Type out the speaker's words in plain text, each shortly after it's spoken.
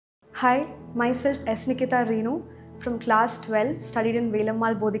Hi, myself S. Nikitha Renu from class 12, studied in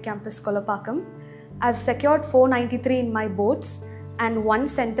Velammal Bodhi Campus, Kolapakkam. I've secured 493 in my boards and 1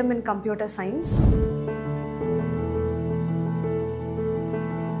 Centum in computer science.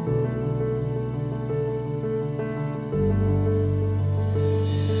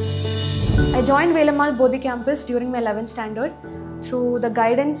 I joined Velammal Bodhi Campus during my 11th standard through the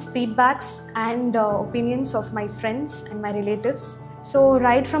guidance, feedbacks and opinions of my friends and my relatives. So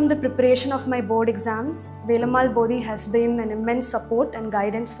right from the preparation of my board exams, Velammal Bodhi has been an immense support and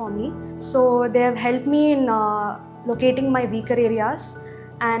guidance for me. So they have helped me in locating my weaker areas,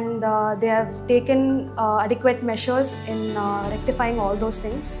 and they have taken adequate measures in rectifying all those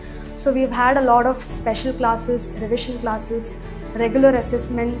things. So we've had a lot of special classes, revision classes, regular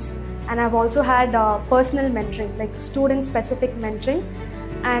assessments, and I've also had personal mentoring, like student-specific mentoring,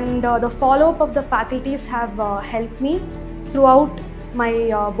 and the follow-up of the faculties have helped me throughout my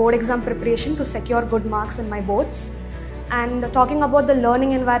board exam preparation to secure good marks in my boards. And talking about the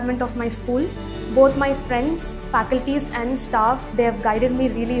learning environment of my school, both my friends, faculties and staff, they have guided me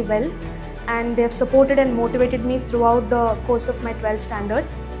really well, and they have supported and motivated me throughout the course of my 12th standard.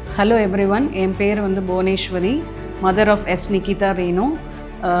 Hello everyone, I am Bhuvneshwari, mother of S. Nikitha Renu.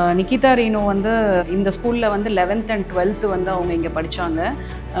 Nikitha Renu in the school 11th and 12th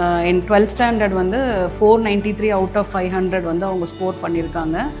in 12th standard 493 out of 500 score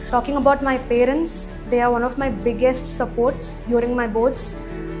பண்ணிருக்காங்க. Talking about my parents, they are one of my biggest supports during my boards.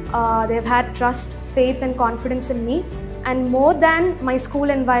 They have had trust, faith and confidence in me, and more than my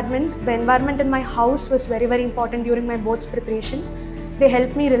school environment, the environment in my house was very, very important during my boards preparation. They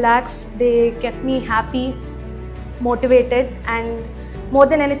helped me relax, they kept me happy, motivated, and more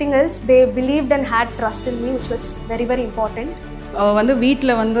than anything else, they believed and had trust in me, which was very, very important.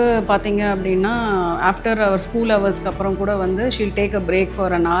 வீட்டில் பார்த்தீங்க அப்படின்னா after our school hours அப்புறம் கூட she'll take a break for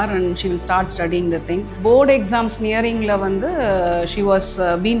an hour and she will start studying the thing. Board exams nearingல she was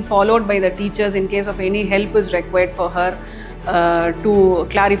being followed by the teachers in case of any help is required for her to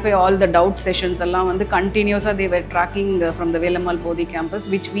clarify all the doubt sessions. Continuously they were tracking from the Velammal Bodhi Campus,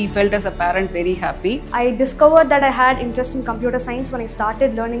 which we felt as a parent very happy. I discovered that I had interest in computer science when I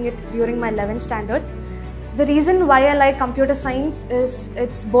started learning it during my 11th standard. The reason why I like computer science is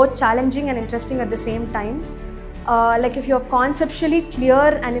it's both challenging and interesting at the same time. Like if you're conceptually clear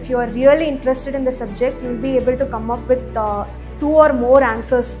and if you are really interested in the subject, you'll be able to come up with 2 or more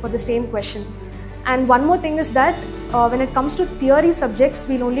answers for the same question. And one more thing is that when it comes to theory subjects,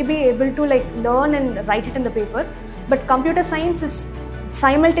 we'll only be able to learn and write it in the paper. But computer science is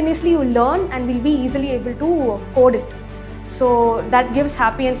simultaneously you learn and we'll be easily able to code it. So that gives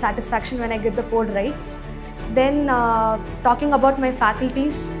happy and satisfaction when I get the code right. Then talking about my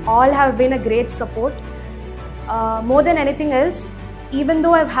faculties, all have been a great support. More than anything else, even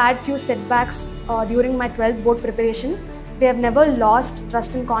though I've had few setbacks during my 12th board preparation, they have never lost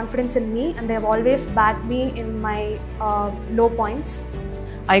trust and confidence in me, and they have always backed me in my low points.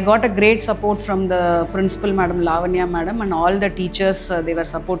 I got a great support from the principal Madam Lavanya Madam and all the teachers. They were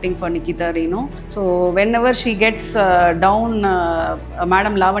supporting for Nikitha Renu. So whenever she gets down,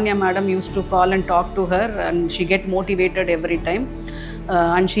 Madam Lavanya Madam used to call and talk to her, and she get motivated every time.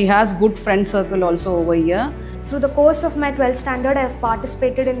 And she has good friend circle also over here. Through the course of my 12th standard, I have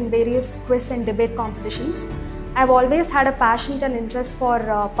participated in various quiz and debate competitions. I have always had a passion and interest for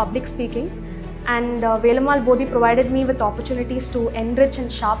public speaking, and Velammal Bodhi provided me with opportunities to enrich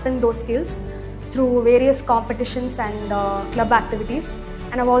and sharpen those skills through various competitions and club activities.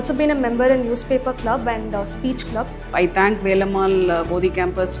 And I've also been a member in newspaper club and speech club. I thank Velammal Bodhi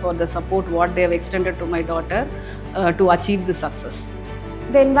Campus for the support what they have extended to my daughter to achieve the success.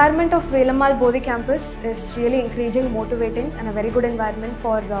 The environment of Velammal Bodhi Campus is really encouraging, motivating, and a very good environment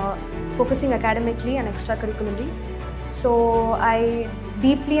for focusing academically and extracurricularly. So I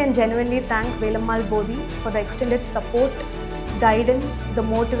deeply and genuinely thank Velammal Bodhi for the extended support, guidance, the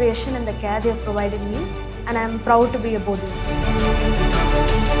motivation and the care they have provided me, and I am proud to be a Bodhi.